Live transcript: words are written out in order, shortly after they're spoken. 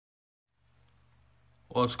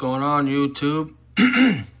What's going on, YouTube?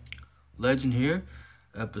 Legend here,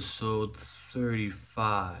 episode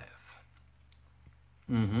 35.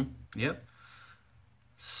 Yep.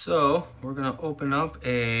 So, we're gonna open up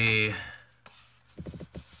a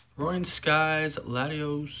Roaring Skies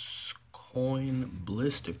Latios coin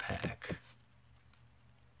blister pack.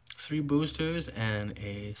 3 boosters and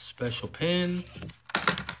a special pin.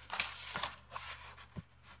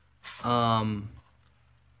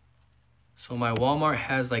 So my Walmart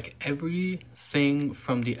has like everything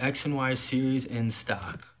from the X and Y series in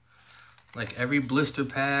stock. Like every blister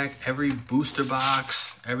pack, every booster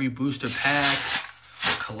box, every booster pack,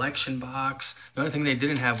 collection box. The only thing they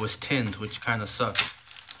didn't have was tins, which kind of sucked.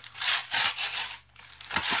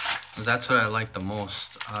 That's what I like the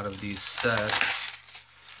most out of these sets.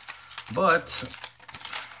 But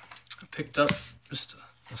I picked up just an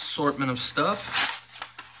assortment of stuff.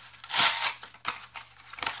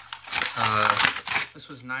 This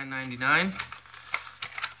was $9.99.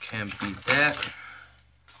 Can't beat that.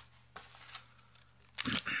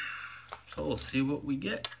 So we'll see what we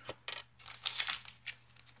get.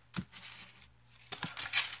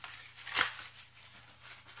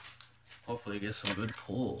 Hopefully get some good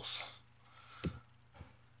pulls.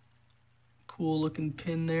 Cool looking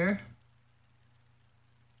pin there.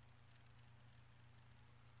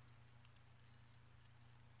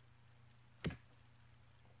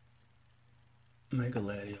 Mega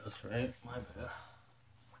Latios, right? My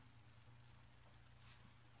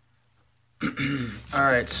bad.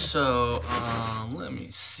 Alright, so, let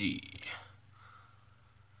me see.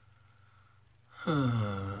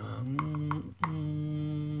 I'll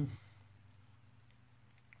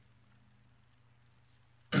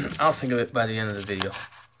think of it by the end of the video.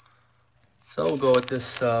 So we'll go with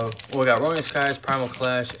this, we got Roaring Skies, Primal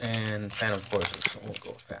Clash, and Phantom Forces. So we'll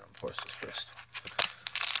go with Phantom Forces first.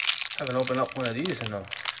 Haven't opened up one of these in a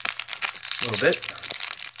little bit.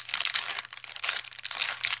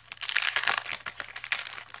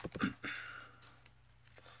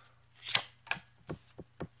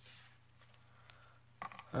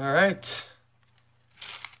 All right.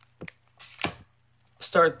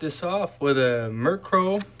 Start this off with a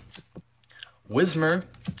Murkrow, Whismur,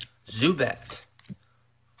 Zubat,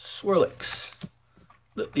 Swirlix,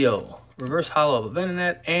 Latios, Reverse Hollow of a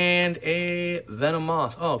Venonat, and a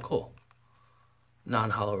Venomoth. Oh, cool.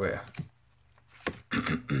 Non-hollow rare.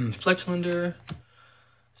 Fletchlander,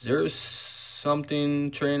 Zeus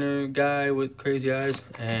something trainer guy with crazy eyes,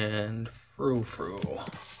 and Furfro,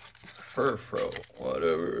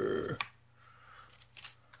 whatever.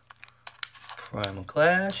 Primal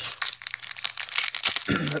Clash.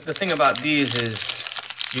 The thing about these is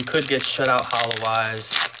you could get shut out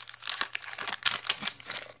hollow-wise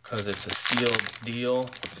because it's a sealed deal,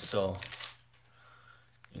 so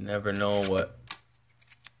you never know what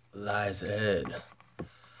lies ahead.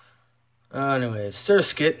 Anyways,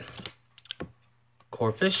 Surskit,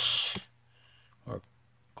 Corphish,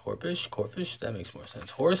 that makes more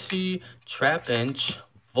sense. Horsey, Trapinch,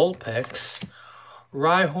 Vulpix,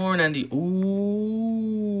 Rhyhorn, and the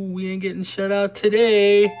we ain't getting shut out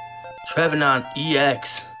today. Trevenant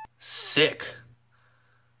EX, sick.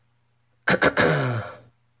 Have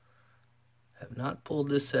not pulled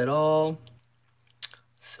this at all,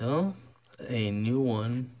 so a new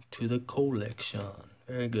one to the collection.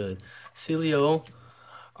 Very good. Celio,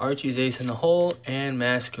 Archie's Ace in the Hole, and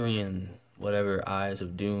Masquerain, whatever Eyes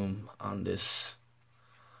of Doom on this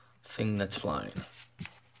thing that's flying.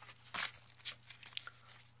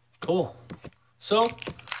 Cool. So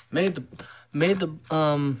made the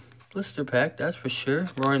blister pack, that's for sure.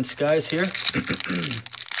 Roaring Skies here.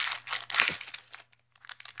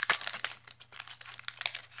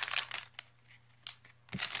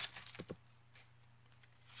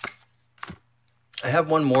 I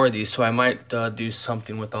have one more of these, so I might do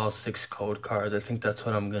something with all 6 code cards. I think that's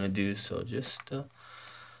what I'm going to do, so just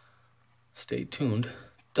stay tuned.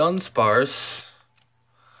 Dunsparce,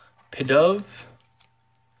 Pidove,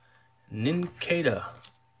 Nincada,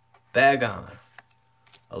 Bagon,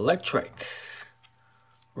 Electric,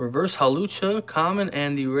 Reverse Hawlucha, common,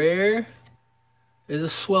 and the rare is a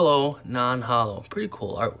Swellow, non-hollow. Pretty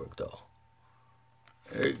cool artwork, though.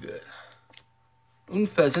 Very good.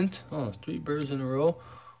 Unpheasant, 3 birds in a row.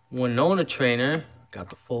 Winona Trainer, got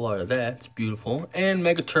the full art of that, it's beautiful. And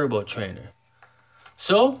Mega Turbo Trainer.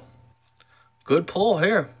 So, good pull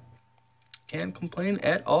here. Can't complain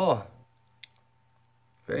at all.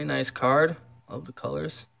 Very nice card, love the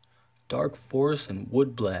colors. Dark Forest and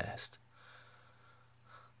Wood Blast.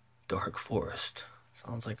 Dark Forest,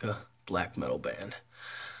 sounds like a black metal band.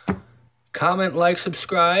 Comment, like,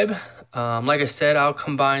 subscribe. Like I said, I'll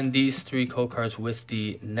combine these 3 code cards with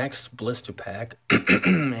the next blister pack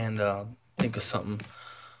and think of something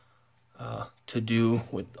to do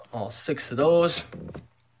with all 6 of those.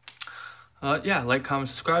 Yeah, like, comment,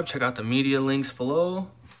 subscribe. Check out the media links below.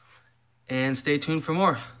 And stay tuned for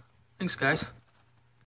more. Thanks, guys.